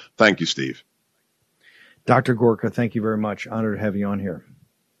 SebGorka.com. Thank you, Steve. Dr. Gorka, thank you very much. Honored to have you on here.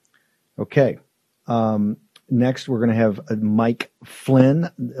 Okay. Next, we're going to have Mike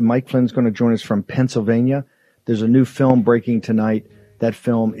Flynn. Mike Flynn's going to join us from Pennsylvania. There's a new film breaking tonight. That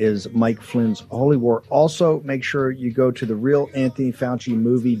film is Mike Flynn's Holy War. Also, make sure you go to the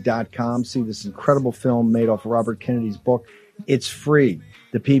RealAnthonyFauciMovie.com. See this incredible film made off Robert Kennedy's book. It's free.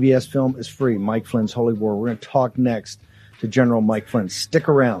 The PBS film is free. Mike Flynn's Holy War. We're going to talk next to General Mike Flynn. Stick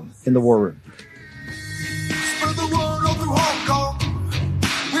around in the War Room. Spread the word over Hong Kong.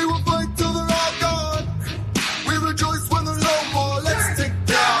 We will fight till they're all gone. We rejoice when they're no more. Let's take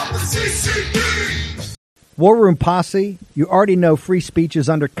down the CCP. War Room Posse, you already know free speech is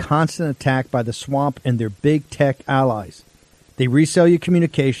under constant attack by the swamp and their big tech allies. They resell your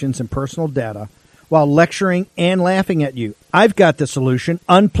communications and personal data while lecturing and laughing at you. I've got the solution.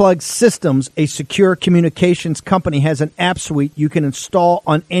 Unplug Systems, a secure communications company, has an app suite you can install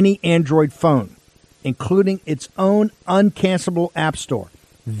on any Android phone, including its own uncancelable app store,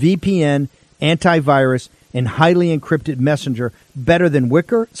 VPN, antivirus, and highly encrypted messenger, better than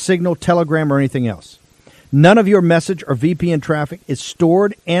Wicker, Signal, Telegram, or anything else. None of your message or VPN traffic is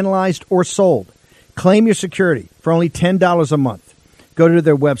stored, analyzed, or sold. Claim your security for only $10 a month. Go to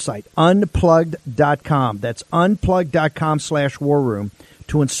their website, unplugged.com. That's unplugged.com/war room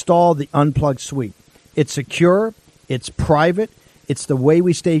to install the Unplugged suite. It's secure. It's private. It's the way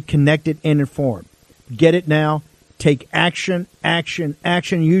we stay connected and informed. Get it now. Take action, action,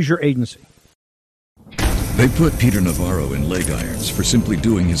 action. Use your agency. They put Peter Navarro in leg irons for simply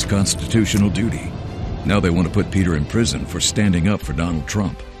doing his constitutional duty. Now they want to put Peter in prison for standing up for Donald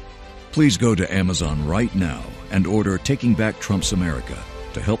Trump. Please go to Amazon right now and order Taking Back Trump's America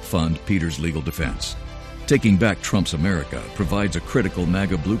to help fund Peter's legal defense. Taking Back Trump's America provides a critical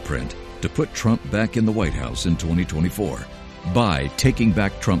MAGA blueprint to put Trump back in the White House in 2024. Buy Taking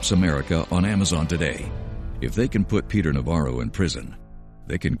Back Trump's America on Amazon today. If they can put Peter Navarro in prison,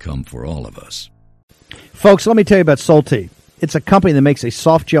 they can come for all of us. Folks, let me tell you about Solti. It's a company that makes a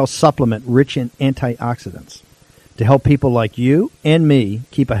soft gel supplement rich in antioxidants to help people like you and me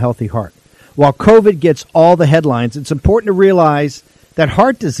keep a healthy heart. While COVID gets all the headlines, it's important to realize that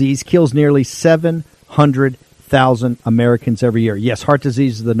heart disease kills nearly 700,000 Americans every year. Yes, heart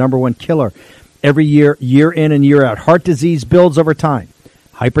disease is the number one killer every year, year in and year out. Heart disease builds over time.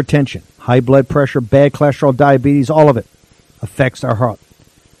 Hypertension, high blood pressure, bad cholesterol, diabetes, all of it affects our heart.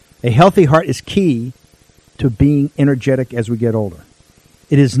 A healthy heart is key to being energetic as we get older.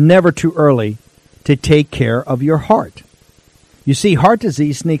 It is never too early to take care of your heart. You see, heart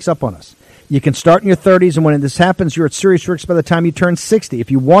disease sneaks up on us. You can start in your 30s, and when this happens, you're at serious risk by the time you turn 60. If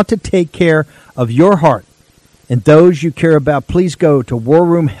you want to take care of your heart and those you care about, please go to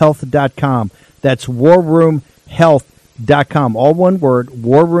warroomhealth.com. That's warroomhealth.com. All one word,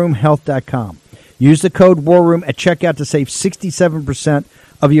 warroomhealth.com. Use the code WARROOM at checkout to save 67%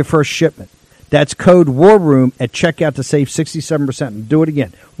 of your first shipment. That's code WARROOM at checkout to save 67%. And do it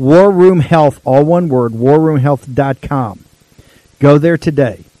again. War Room Health, all one word, warroomhealth.com. Go there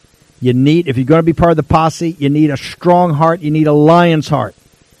today. If you're going to be part of the posse, you need a strong heart. You need a lion's heart.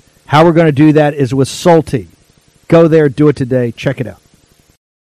 How we're going to do that is with Solti. Go there, do it today. Check it out.